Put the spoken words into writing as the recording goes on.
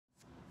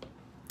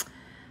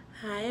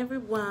Hi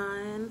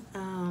everyone.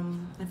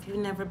 If you've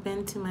never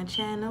been to my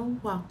channel,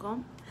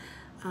 welcome.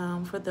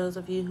 For those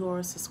of you who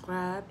are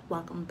subscribed,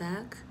 welcome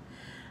back.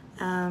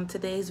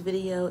 Today's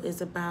video is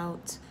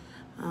about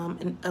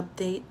an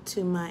update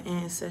to my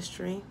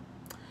ancestry.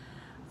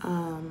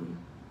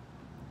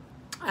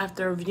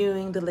 After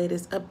viewing the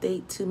latest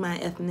update to my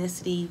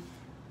ethnicity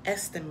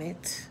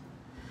estimate,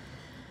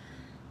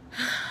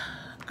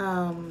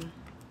 I'm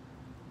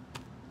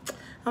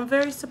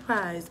very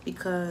surprised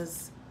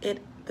because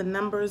the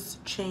numbers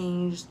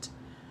changed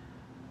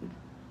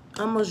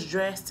almost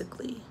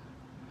drastically.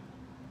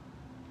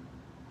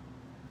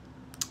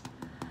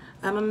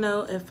 I don't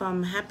know if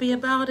I'm happy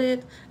about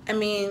it. I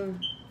mean,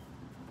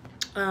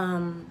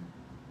 I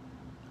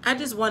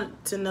just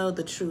want to know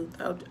the truth.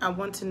 I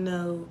want to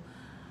know,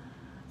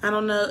 I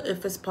don't know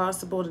if it's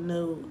possible to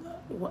know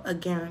a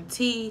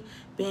guarantee,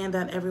 being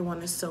that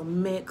everyone is so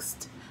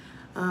mixed.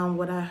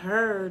 What I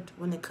heard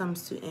when it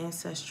comes to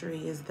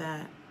ancestry is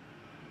that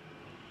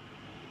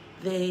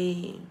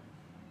they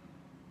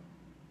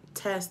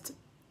test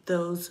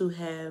those who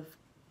have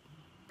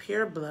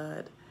pure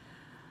blood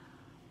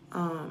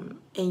and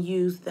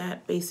use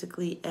that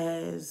basically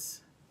as,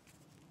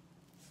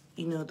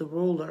 the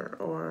ruler,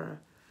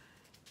 or,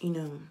 I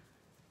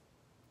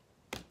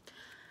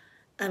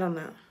don't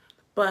know.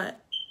 But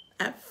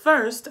at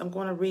first, I'm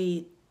going to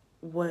read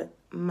what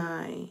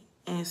my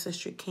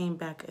ancestry came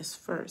back as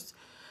first.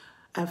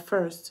 At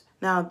first.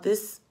 Now,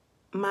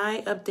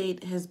 my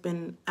update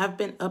I've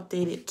been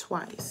updated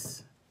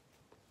twice.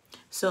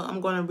 So I'm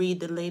going to read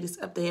the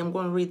latest update. I'm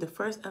going to read the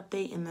first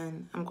update, and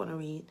then I'm going to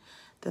read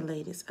the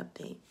latest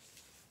update.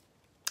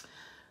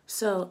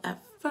 So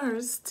at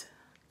first,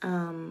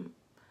 my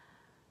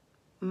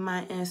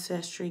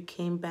ancestry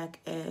came back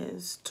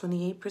as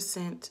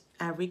 28%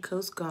 Ivory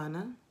Coast,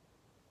 Ghana,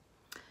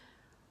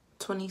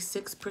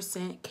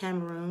 26%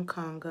 Cameroon,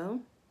 Congo,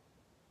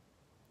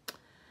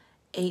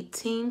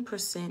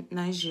 18%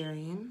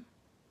 Nigerian,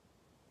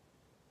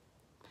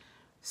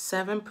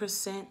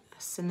 7%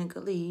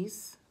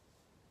 Senegalese,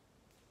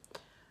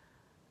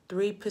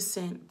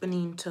 3%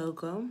 Benin,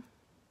 Togo,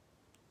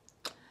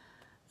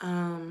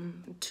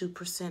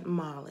 2%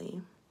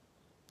 Mali,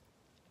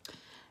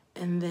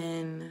 and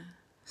then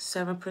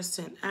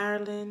 7%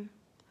 Ireland,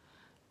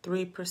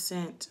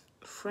 3%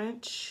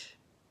 French,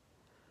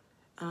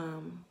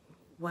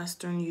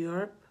 Western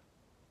Europe,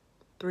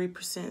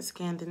 3%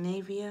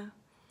 Scandinavia,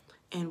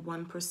 and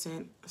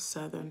 1%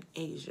 Southern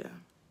Asia.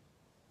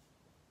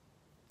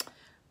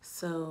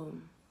 So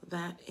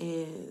that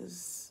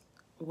is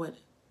what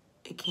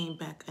it came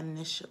back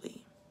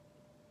initially.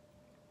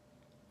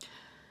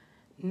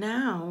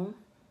 Now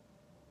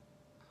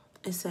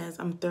it says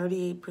I'm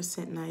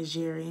 38%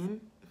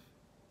 Nigerian,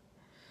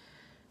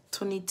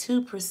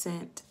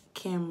 22%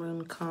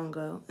 Cameroon,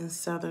 Congo, and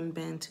Southern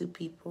Bantu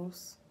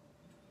peoples,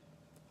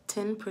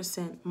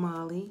 10%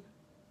 Mali,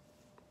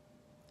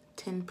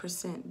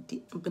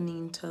 10%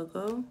 Benin,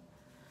 Togo,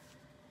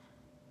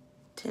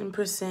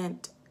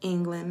 10%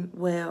 England,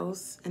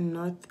 Wales, and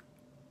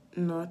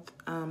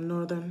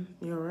Northern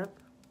Europe,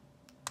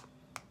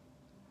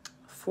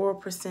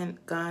 4%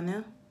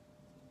 Ghana,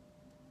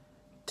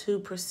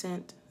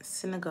 2%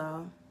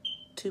 Senegal,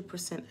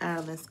 2%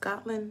 Ireland,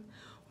 Scotland,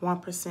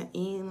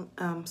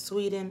 1%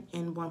 Sweden,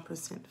 and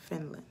 1%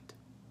 Finland.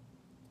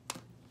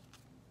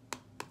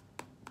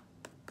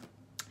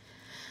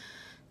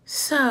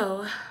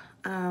 So,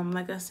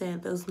 like I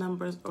said, those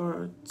numbers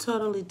are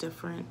totally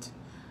different.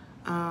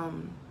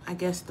 I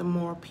guess the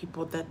more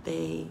people that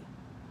they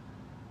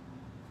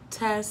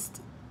test,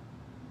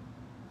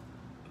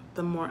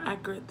 the more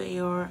accurate they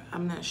are.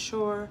 I'm not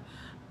sure,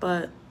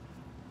 but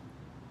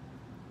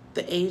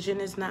the Asian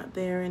is not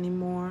there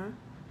anymore.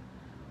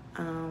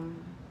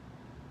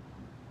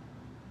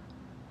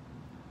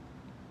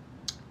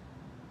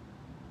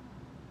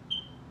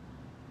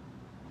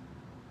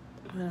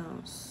 What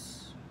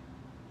else?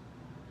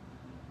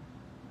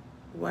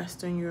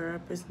 Western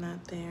Europe is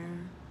not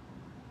there.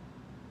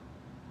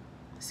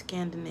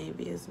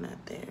 Scandinavia is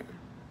not there.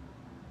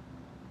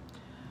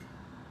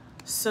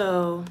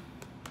 So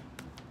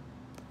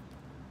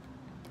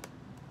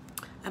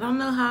I don't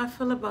know how I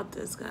feel about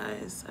this,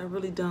 guys. I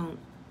really don't.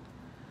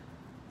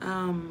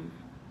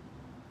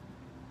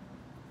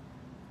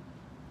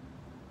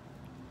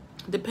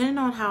 Depending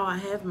on how I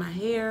have my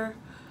hair,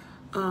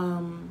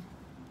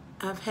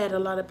 I've had a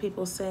lot of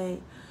people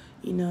say,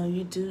 you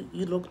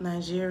look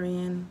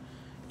Nigerian.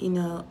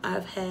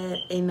 I've had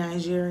a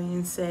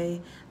Nigerian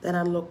say that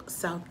I look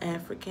South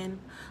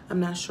African. I'm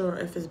not sure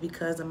if it's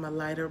because I'm a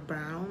lighter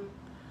brown.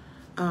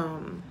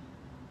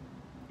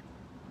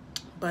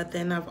 But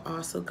then I've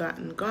also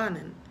gotten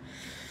Ghanaian.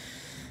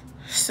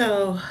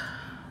 So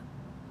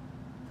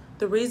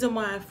the reason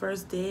why I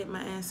first did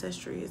my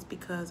ancestry is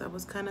because I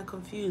was kind of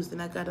confused,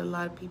 and I got a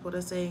lot of people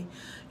to say,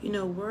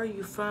 where are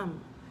you from?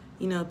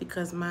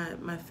 Because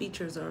my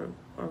features are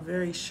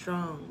very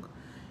strong.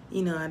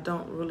 I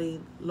don't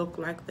really look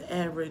like the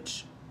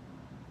average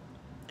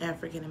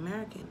African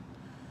American.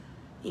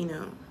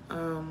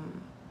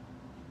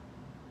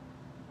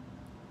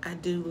 I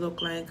do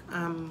look like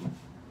I'm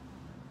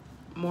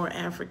more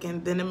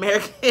African than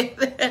American,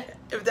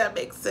 if that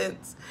makes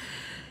sense,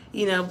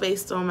 you know,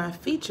 based on my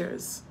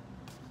features.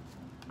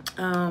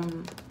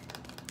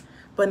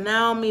 But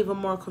now I'm even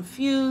more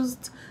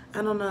confused.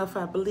 I don't know if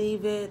I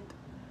believe it.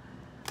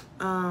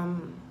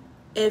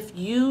 If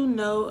you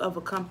know of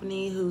a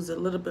company who's a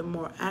little bit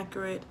more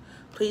accurate,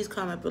 please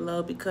comment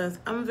below, because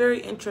I'm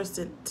very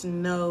interested to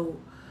know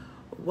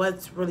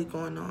what's really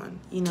going on.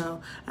 You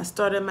know, I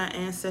started my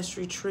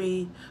ancestry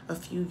tree a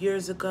few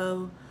years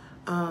ago,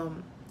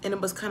 and it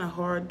was kind of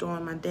hard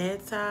doing my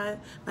dad's side.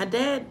 My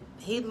dad,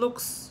 he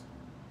looks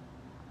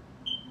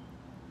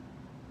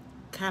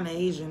kind of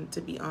Asian,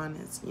 to be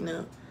honest, you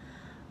know.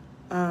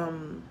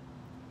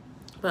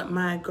 But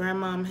my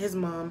grandmom, his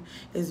mom,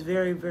 is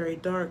very, very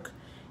dark.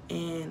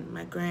 And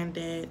my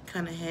granddad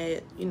kind of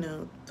had, you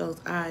know,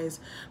 those eyes.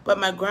 But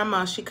my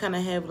grandma, she kind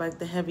of had like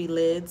the heavy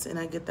lids, and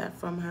I get that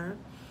from her.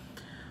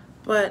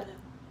 But,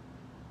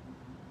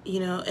 you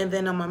know, and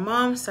then on my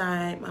mom's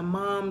side, my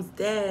mom's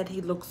dad,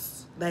 he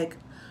looks like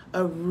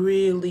a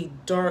really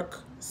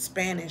dark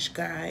Spanish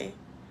guy.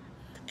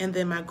 And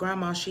then my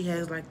grandma, she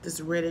has like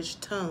this reddish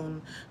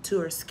tone to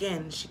her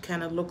skin. She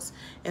kind of looks,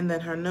 and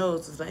then her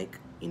nose is like,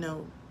 you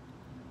know,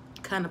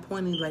 kind of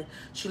pointy, like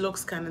she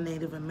looks kind of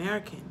Native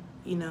American,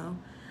 you know.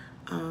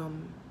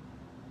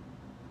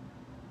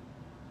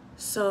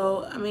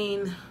 So, I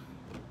mean,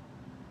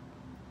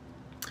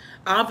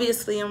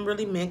 obviously I'm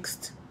really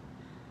mixed.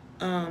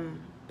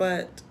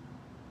 But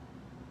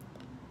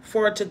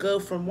for it to go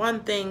from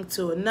one thing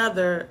to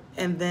another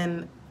and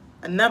then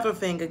another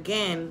thing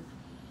again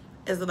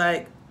is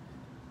like,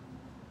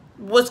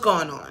 what's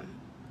going on?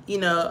 You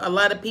know, a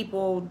lot of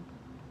people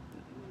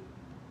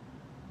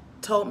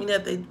told me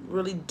that they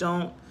really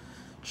don't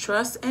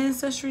trust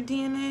ancestry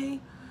DNA.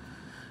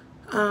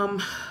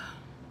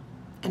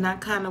 And I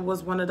kind of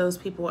was one of those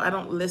people. I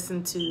don't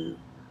listen to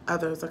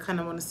others. I kind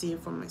of want to see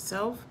it for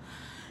myself.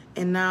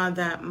 And now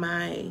that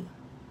my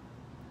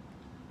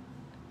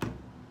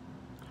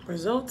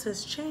results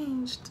has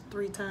changed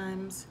 3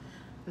 times,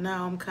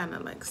 now I'm kind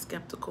of like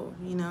skeptical,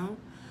 you know.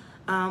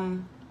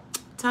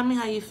 Tell me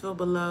how you feel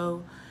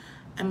below.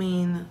 I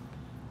mean,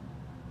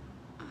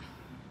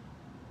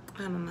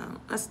 I don't know.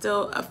 I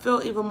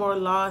feel even more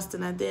lost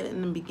than I did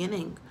in the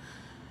beginning.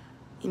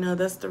 You know,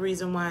 that's the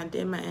reason why I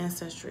did my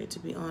ancestry, to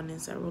be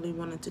honest. I really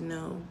wanted to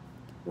know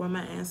where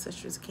my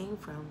ancestors came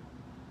from,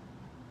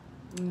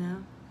 you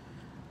know.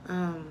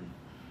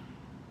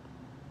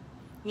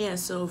 Yeah,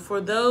 so for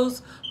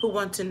those who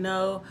want to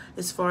know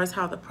as far as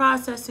how the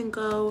processing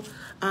go,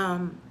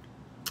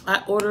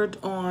 I ordered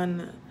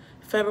on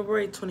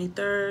February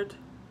 23rd.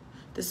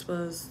 This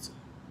was,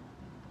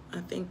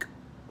 I think,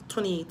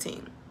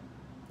 2018.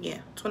 Yeah,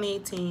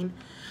 2018.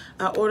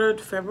 I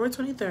ordered February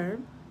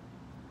 23rd.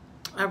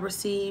 I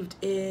received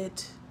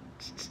it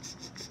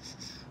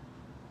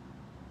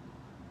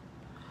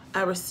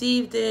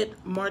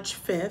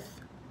March 5th.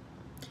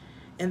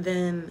 And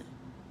then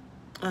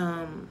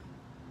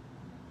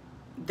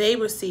they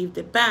received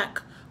it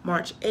back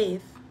March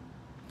 8th.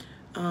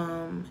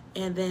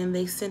 And then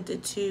they sent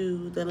it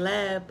to the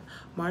lab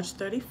March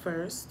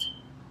 31st.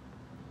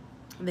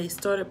 They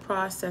started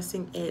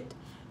processing it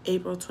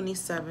April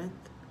 27th.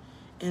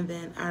 And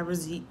then I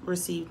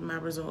received my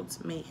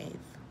results May 8th.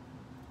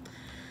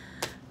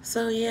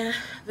 So yeah,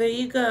 there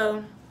you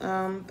go.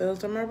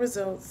 Those are my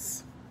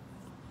results.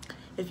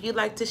 If you'd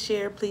like to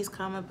share, please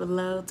comment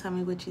below. Tell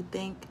me what you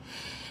think.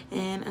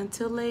 And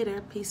until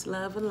later, peace,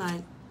 love, and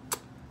light.